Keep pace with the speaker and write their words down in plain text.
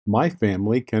My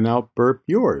Family Can Out-Burp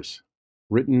Yours,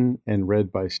 written and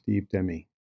read by Steve Demme.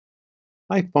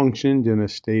 I functioned in a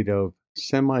state of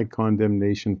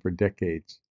semi-condemnation for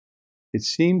decades. It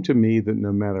seemed to me that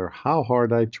no matter how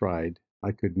hard I tried,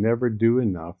 I could never do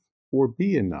enough or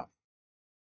be enough.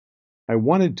 I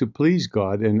wanted to please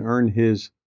God and earn His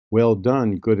 "Well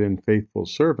done, good and faithful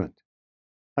servant."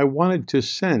 I wanted to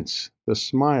sense the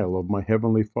smile of my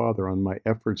Heavenly Father on my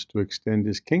efforts to extend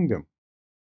His kingdom.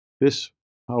 This,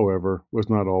 however, was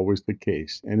not always the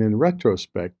case, and in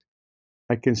retrospect,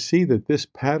 I can see that this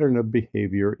pattern of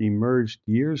behavior emerged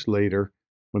years later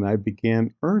when I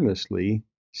began earnestly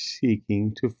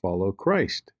seeking to follow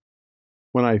Christ.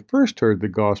 When I first heard the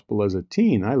gospel as a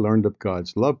teen, I learned of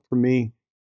God's love for me,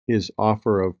 His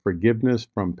offer of forgiveness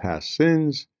from past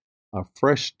sins, a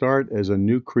fresh start as a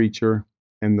new creature,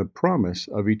 and the promise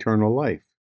of eternal life.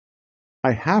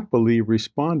 I happily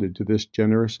responded to this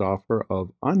generous offer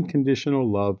of unconditional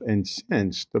love and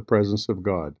sensed the presence of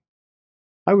God.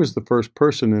 I was the first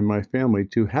person in my family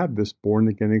to have this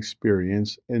born-again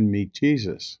experience and meet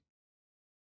Jesus.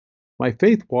 My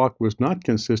faith walk was not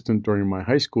consistent during my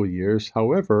high school years.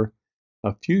 However,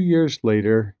 a few years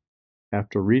later,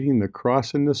 after reading The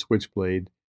Cross and the Switchblade,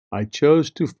 I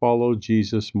chose to follow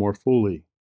Jesus more fully.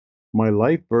 My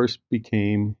life verse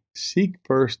became, "Seek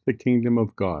first the kingdom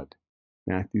of God,"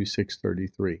 Matthew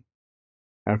 6:33.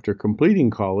 After completing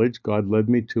college, God led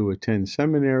me to attend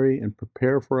seminary and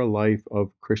prepare for a life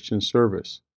of Christian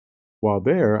service. While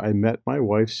there, I met my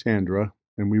wife Sandra,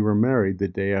 and we were married the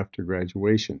day after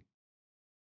graduation.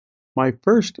 My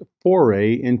first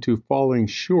foray into falling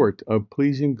short of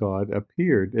pleasing God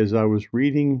appeared as I was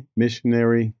reading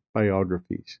missionary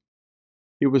biographies.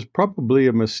 It was probably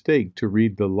a mistake to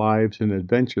read the lives and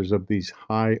adventures of these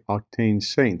high-octane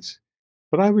saints,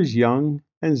 but I was young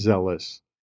and zealous.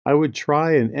 I would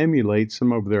try and emulate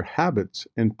some of their habits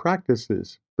and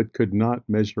practices, but could not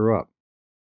measure up.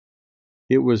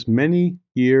 It was many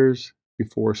years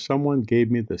before someone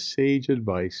gave me the sage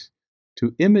advice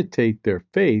to imitate their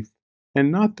faith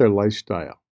and not their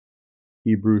lifestyle.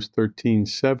 Hebrews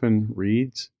 13:7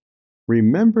 reads,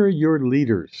 "Remember your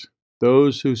leaders,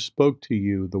 those who spoke to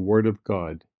you the word of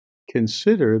God.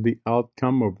 Consider the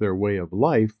outcome of their way of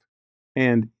life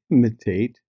and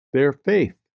imitate their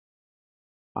faith."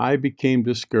 I became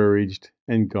discouraged,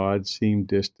 and God seemed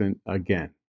distant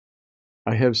again.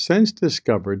 I have since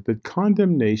discovered that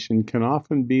condemnation can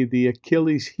often be the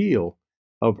Achilles heel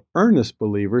of earnest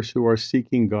believers who are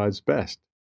seeking God's best.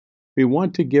 We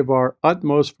want to give our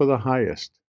utmost for the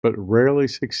highest, but rarely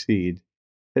succeed,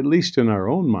 at least in our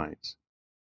own minds.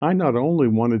 I not only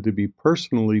wanted to be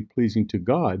personally pleasing to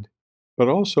God, but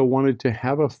also wanted to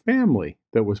have a family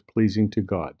that was pleasing to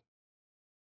God.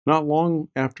 Not long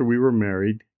after we were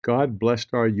married, God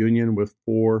blessed our union with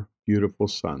 4 beautiful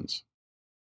sons.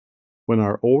 When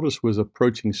our oldest was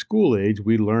approaching school age,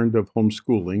 we learned of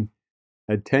homeschooling,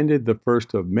 attended the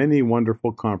first of many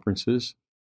wonderful conferences,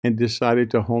 and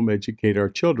decided to home educate our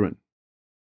children.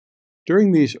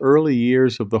 During these early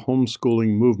years of the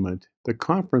homeschooling movement, the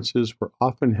conferences were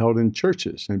often held in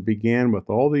churches and began with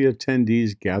all the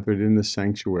attendees gathered in the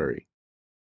sanctuary.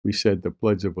 We said the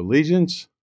Pledge of Allegiance,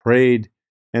 prayed,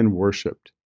 and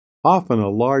worshiped. Often a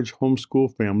large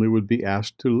homeschool family would be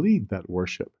asked to lead that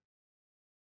worship.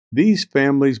 These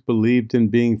families believed in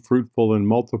being fruitful and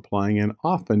multiplying and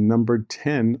often numbered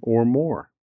 10 or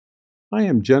more. I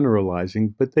am generalizing,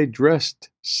 but they dressed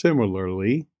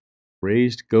similarly,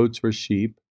 raised goats or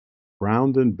sheep,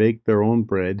 ground and baked their own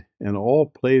bread, and all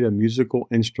played a musical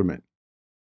instrument.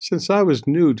 Since I was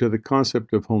new to the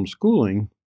concept of homeschooling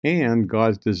and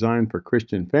God's design for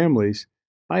Christian families,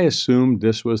 I assumed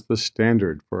this was the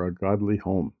standard for a godly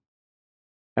home.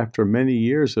 After many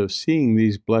years of seeing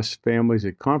these blessed families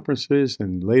at conferences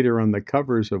and later on the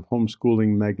covers of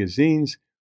homeschooling magazines,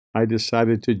 I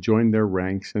decided to join their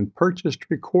ranks and purchased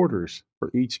recorders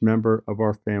for each member of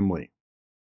our family.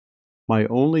 My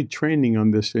only training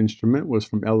on this instrument was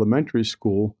from elementary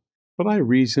school, but I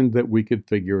reasoned that we could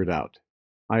figure it out.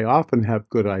 I often have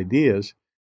good ideas,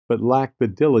 but lack the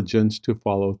diligence to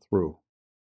follow through.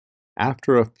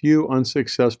 After a few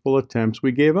unsuccessful attempts,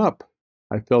 we gave up.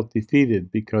 I felt defeated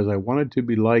because I wanted to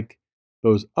be like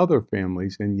those other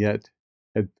families and yet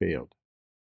had failed.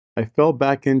 I fell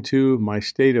back into my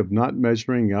state of not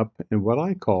measuring up and what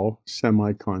I call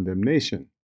semi-condemnation.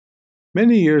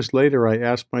 Many years later, I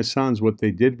asked my sons what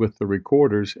they did with the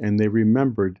recorders, and they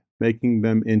remembered making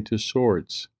them into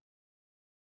swords.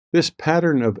 This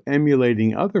pattern of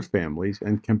emulating other families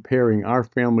and comparing our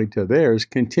family to theirs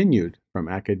continued from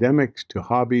academics to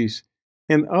hobbies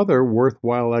and other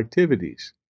worthwhile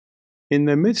activities. In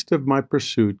the midst of my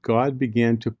pursuit, God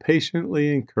began to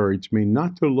patiently encourage me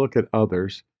not to look at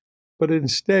others, but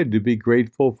instead to be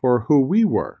grateful for who we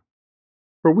were.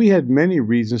 For we had many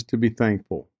reasons to be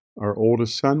thankful. Our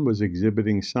oldest son was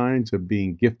exhibiting signs of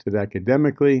being gifted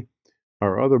academically.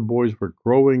 Our other boys were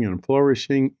growing and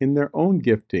flourishing in their own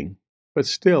gifting, but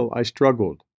still I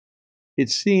struggled. It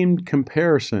seemed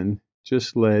comparison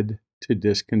just led to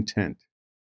discontent.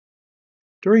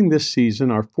 During this season,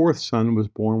 our fourth son was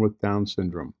born with Down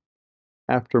syndrome.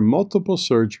 After multiple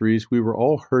surgeries, we were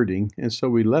all hurting, and so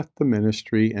we left the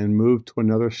ministry and moved to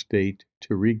another state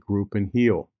to regroup and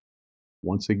heal.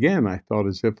 Once again, I felt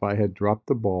as if I had dropped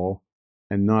the ball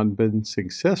and not been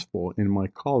successful in my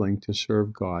calling to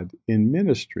serve God in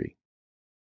ministry.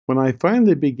 When I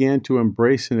finally began to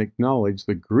embrace and acknowledge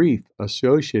the grief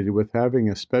associated with having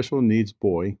a special needs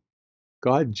boy,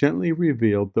 God gently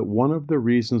revealed that one of the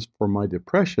reasons for my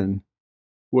depression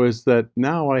was that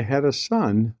now I had a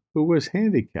son who was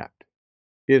handicapped.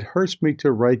 It hurts me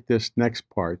to write this next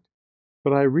part,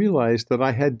 but I realized that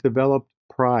I had developed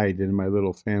pride in my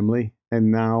little family,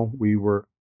 and now we were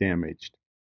damaged.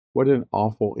 What an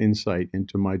awful insight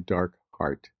into my dark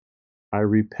heart. I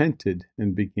repented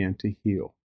and began to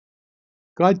heal.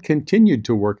 God continued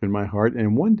to work in my heart,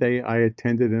 and one day I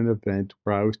attended an event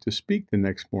where I was to speak the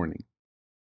next morning.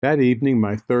 That evening,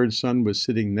 my third son was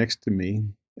sitting next to me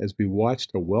as we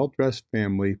watched a well-dressed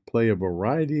family play a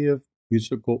variety of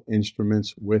musical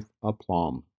instruments with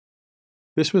aplomb.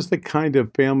 This was the kind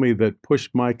of family that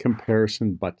pushed my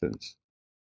comparison buttons.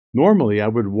 Normally, I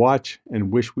would watch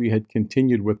and wish we had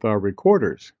continued with our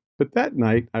recorders, but that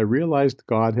night I realized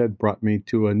God had brought me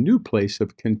to a new place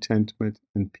of contentment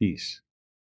and peace.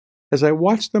 As I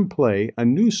watched them play, a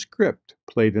new script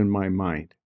played in my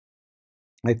mind.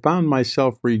 I found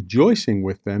myself rejoicing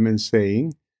with them and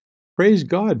saying, "Praise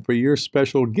God for your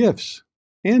special gifts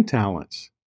and talents,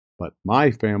 but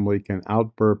my family can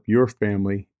out-burp your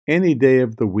family any day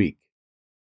of the week."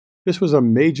 This was a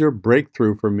major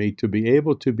breakthrough for me to be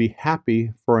able to be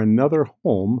happy for another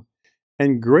home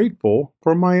and grateful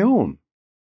for my own.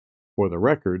 For the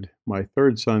record, my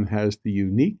third son has the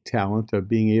unique talent of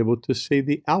being able to say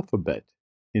the alphabet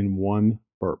in one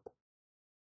burp.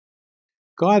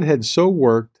 God had so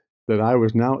worked that I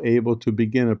was now able to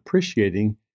begin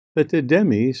appreciating that the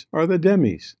Demmes are the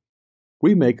Demmes.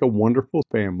 We make a wonderful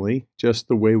family just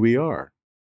the way we are.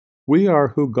 We are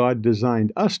who God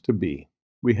designed us to be.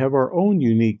 We have our own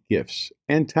unique gifts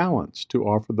and talents to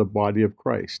offer the body of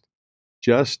Christ,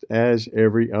 just as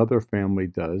every other family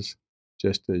does,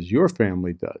 just as your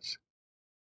family does.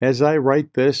 As I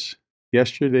write this,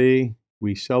 yesterday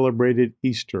we celebrated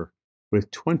Easter with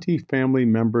 20 family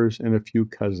members and a few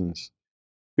cousins.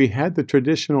 We had the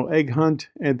traditional egg hunt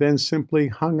and then simply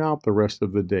hung out the rest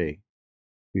of the day.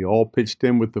 We all pitched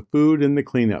in with the food and the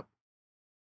cleanup.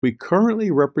 We currently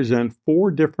represent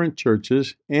 4 different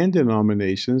churches and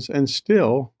denominations and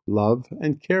still love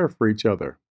and care for each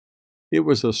other. It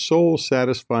was a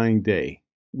soul-satisfying day.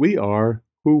 We are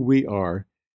who we are,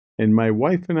 and my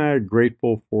wife and I are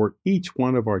grateful for each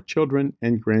one of our children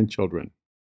and grandchildren.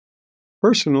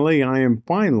 Personally, I am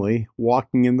finally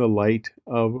walking in the light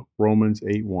of Romans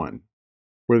 8:1,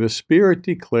 where the Spirit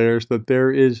declares that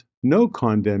there is no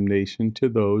condemnation to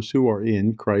those who are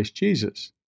in Christ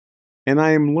Jesus. And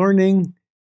I am learning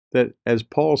that, as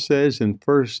Paul says in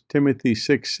 1 Timothy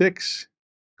 6:6,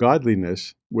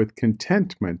 godliness with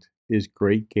contentment is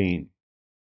great gain.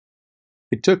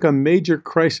 It took a major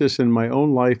crisis in my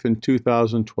own life in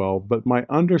 2012, but my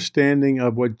understanding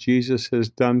of what Jesus has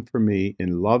done for me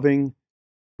in loving,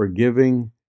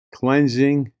 forgiving,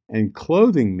 cleansing, and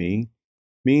clothing me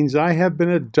means I have been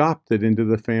adopted into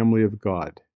the family of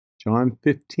God. John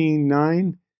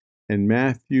 15:9 and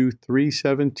Matthew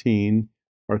 3:17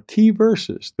 are key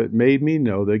verses that made me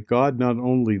know that God not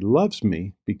only loves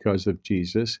me because of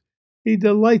Jesus, He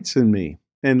delights in me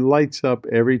and lights up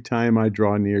every time I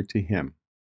draw near to Him.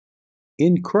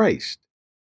 In Christ,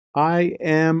 I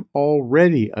am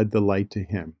already a delight to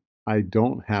Him. I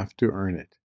don't have to earn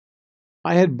it.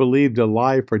 I had believed a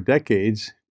lie for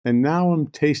decades, and now I'm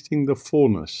tasting the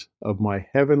fullness of my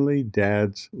heavenly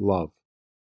Dad's love.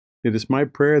 It is my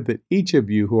prayer that each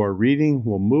of you who are reading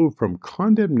will move from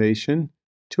condemnation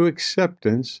to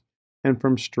acceptance and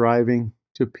from striving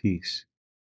to peace.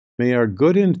 May our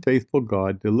good and faithful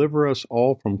God deliver us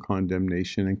all from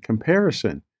condemnation and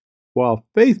comparison, while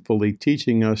faithfully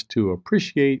teaching us to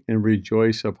appreciate and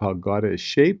rejoice of how God has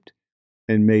shaped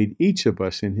and made each of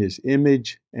us in His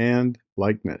image and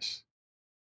likeness.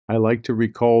 I like to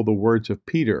recall the words of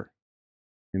Peter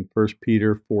in 1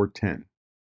 Peter 4:10.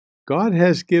 God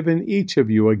has given each of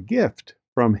you a gift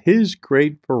From His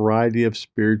great variety of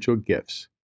spiritual gifts,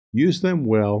 use them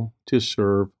well to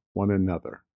serve one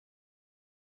another.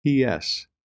 P.S.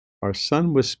 Our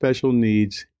son with special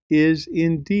needs is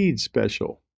indeed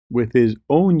special. With his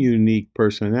own unique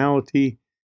personality,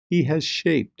 he has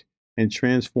shaped and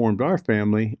transformed our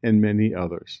family and many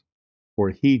others. For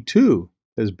he too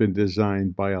has been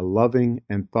designed by a loving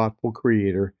and thoughtful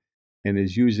Creator and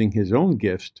is using his own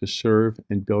gifts to serve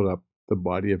and build up the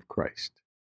body of Christ.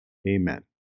 Amen.